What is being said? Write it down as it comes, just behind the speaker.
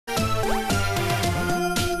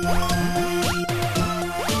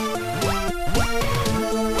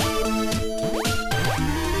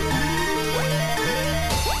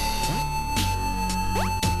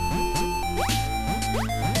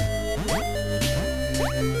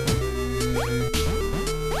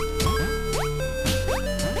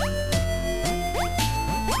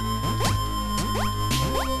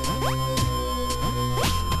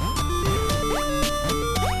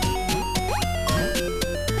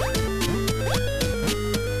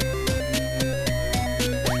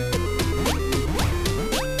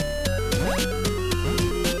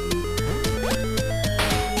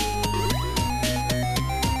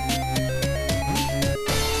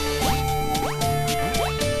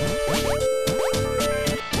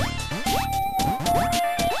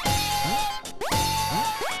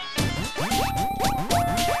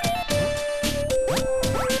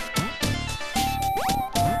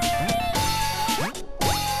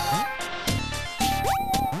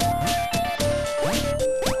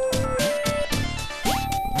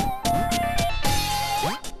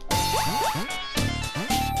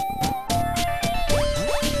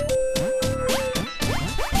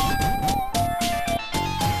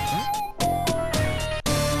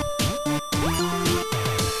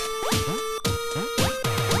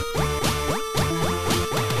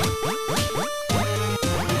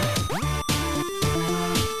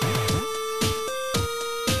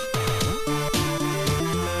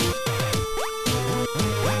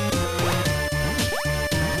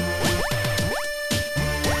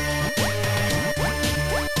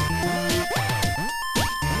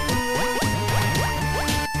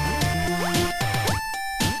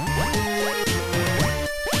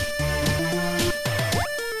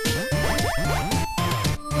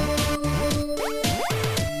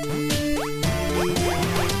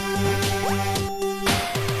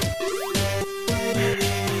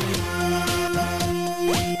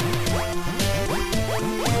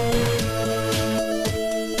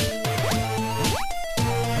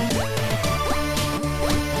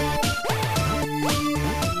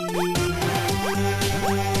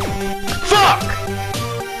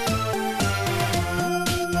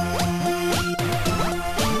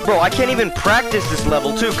Bro, I can't even practice this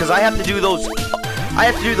level too, because I have to do those. I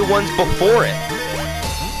have to do the ones before it.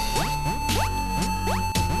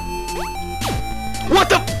 What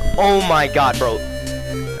the? Oh my god, bro.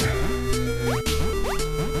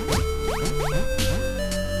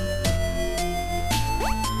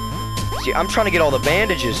 See, I'm trying to get all the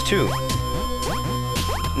bandages too.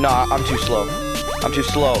 Nah, I'm too slow. I'm too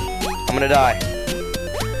slow. I'm gonna die.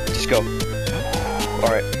 Just go.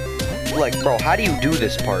 Alright. Like, bro, how do you do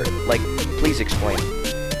this part? Like, please explain.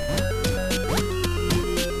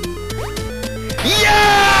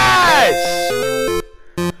 Yes!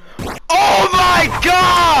 Oh my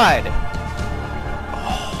god!